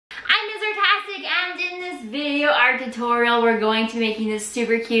Artastic, and in this video art tutorial we're going to be making this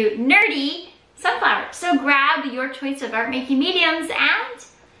super cute nerdy sunflower. So grab your choice of art making mediums and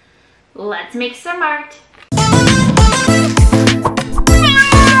let's make some art.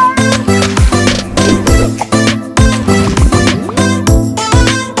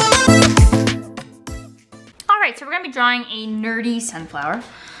 Alright, so we're going to be drawing a nerdy sunflower.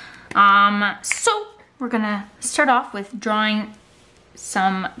 So we're going to start off with drawing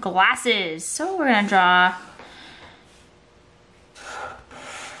some glasses. So we're gonna draw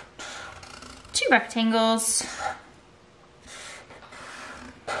 2 rectangles,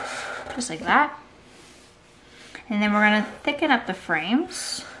 just like that. And then we're gonna thicken up the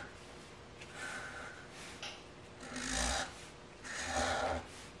frames.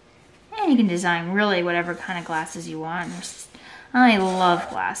 And you can design really whatever kind of glasses you want. I love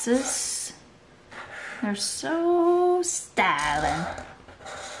glasses. They're so styling.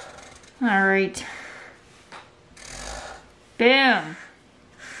 All right. Boom.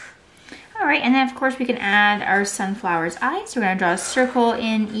 All right, and then of course we can add our sunflower's eyes. So we're gonna draw a circle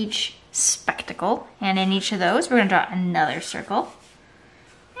in each spectacle, and in each of those we're gonna draw another circle.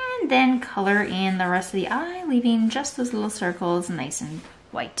 And then color in the rest of the eye, leaving just those little circles nice and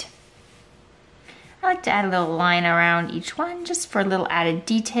white. I like to add a little line around each one just for a little added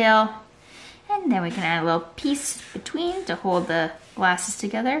detail. And then we can add a little piece between to hold the glasses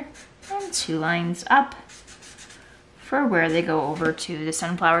together, and 2 lines up for where they go over to the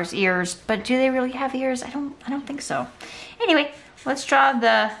sunflower's ears. But do they really have ears? I don't think so. Anyway, let's draw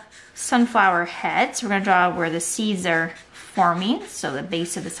the sunflower head. So we're gonna draw where the seeds are forming, so the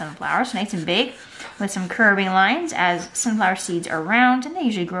base of the sunflower, so nice and big, with some curving lines, as sunflower seeds are round and they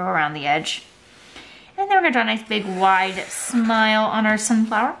usually grow around the edge. And then we're gonna draw a nice big wide smile on our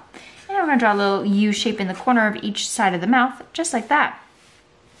sunflower. And we're gonna draw a little U shape in the corner of each side of the mouth, just like that.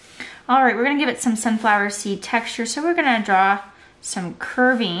 All right, we're gonna give it some sunflower seed texture. So we're gonna draw some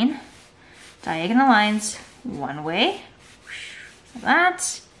curving diagonal lines one way, like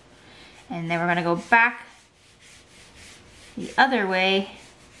that. And then we're gonna go back the other way.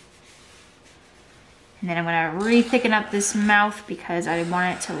 And then I'm gonna re-thicken up this mouth because I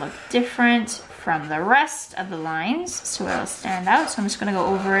want it to look different from the rest of the lines, so it'll stand out. So I'm just gonna go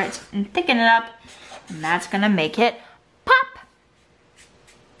over it and thicken it up, and that's gonna make it pop.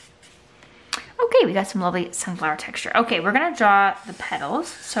 Okay, we got some lovely sunflower texture. Okay, we're gonna draw the petals.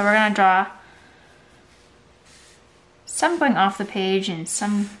 So we're gonna draw some going off the page and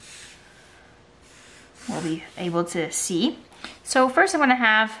some we'll be able to see. So first I'm gonna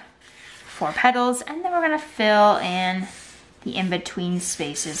have 4 petals, and then we're gonna fill in the in-between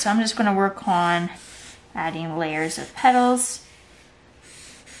spaces. So I'm just gonna work on adding layers of petals,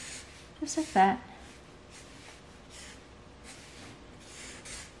 just like that.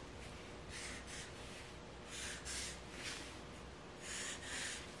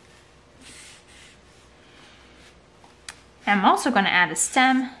 I'm also gonna add a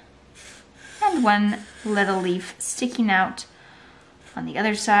stem and 1 little leaf sticking out on the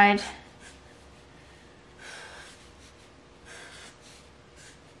other side.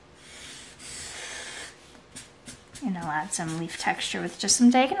 And I'll add some leaf texture with just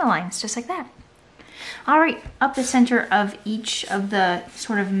some diagonal lines, just like that. All right, up the center of each of the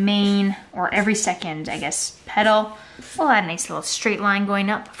sort of main, or every second, I guess, petal, we'll add a nice little straight line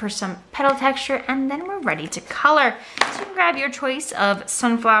going up for some petal texture, and then we're ready to color. So you can grab your choice of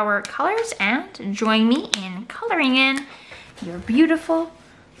sunflower colors and join me in coloring in your beautiful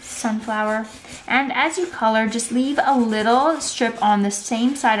sunflower. And as you color, just leave a little strip on the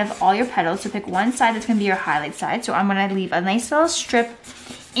same side of all your petals. So pick one side that's gonna be your highlight side. So I'm gonna leave a nice little strip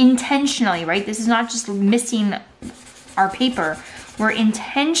intentionally, right? This is not just missing our paper. We're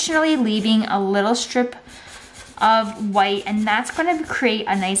intentionally leaving a little strip of white, and that's gonna create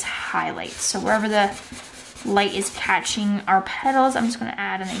a nice highlight. So wherever the light is catching our petals, I'm just gonna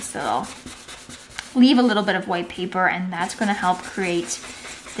add a nice little, leave a little bit of white paper, and that's gonna help create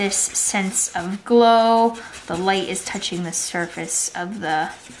this sense of glow. The light is touching the surface of the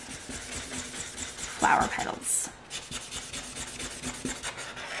flower petals.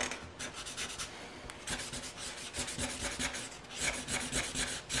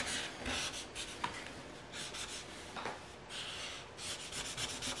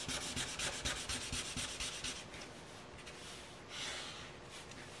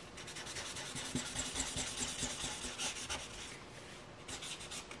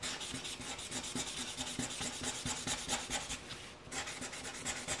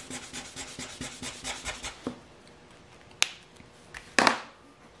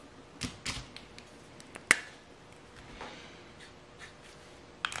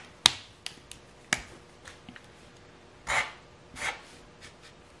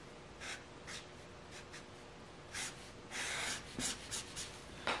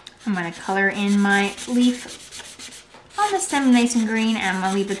 I'm going to color in my leaf on the stem nice and green, and I'm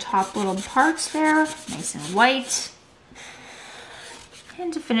going to leave the top little parts there nice and white.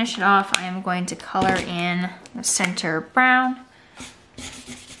 And to finish it off, I am going to color in the center brown.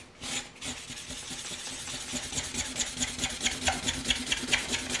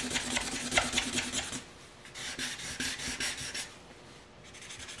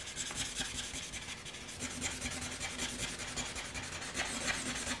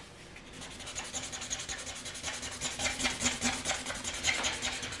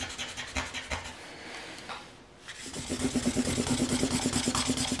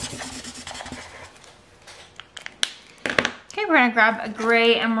 We're going to grab a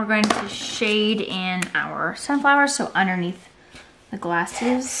gray and we're going to shade in our sunflower, so underneath the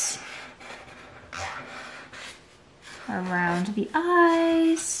glasses, around the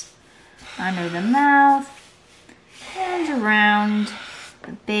eyes, under the mouth, and around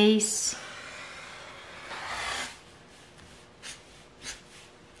the base.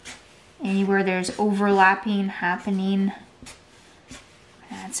 Anywhere there's overlapping happening,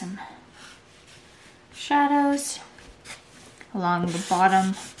 add some shadows along the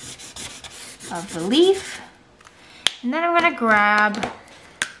bottom of the leaf. And then I'm going to grab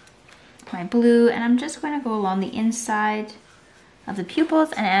my blue and I'm just going to go along the inside of the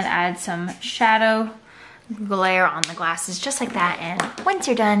pupils and add some shadow glare on the glasses just like that. And once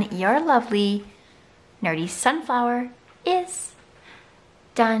you're done, your lovely nerdy sunflower is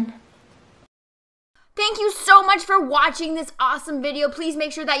done. Thank you so much for watching this awesome video. Please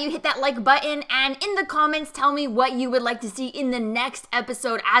make sure that you hit that like button, and in the comments tell me what you would like to see in the next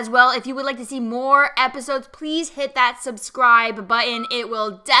episode as well. If you would like to see more episodes, please hit that subscribe button. It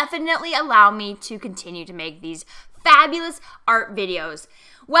will definitely allow me to continue to make these fabulous art videos.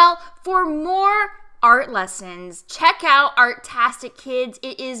 Well, for more art lessons, check out Artastic Kids.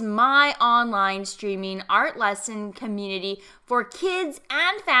 It is my online streaming art lesson community for kids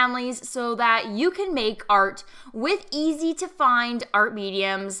and families so that you can make art with easy to find art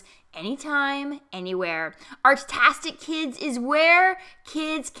mediums anytime, anywhere. Artastic Kids is where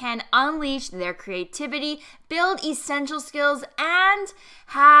kids can unleash their creativity, build essential skills, and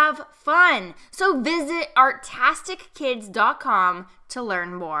have fun. So visit artastickids.com to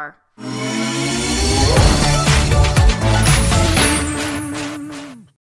learn more.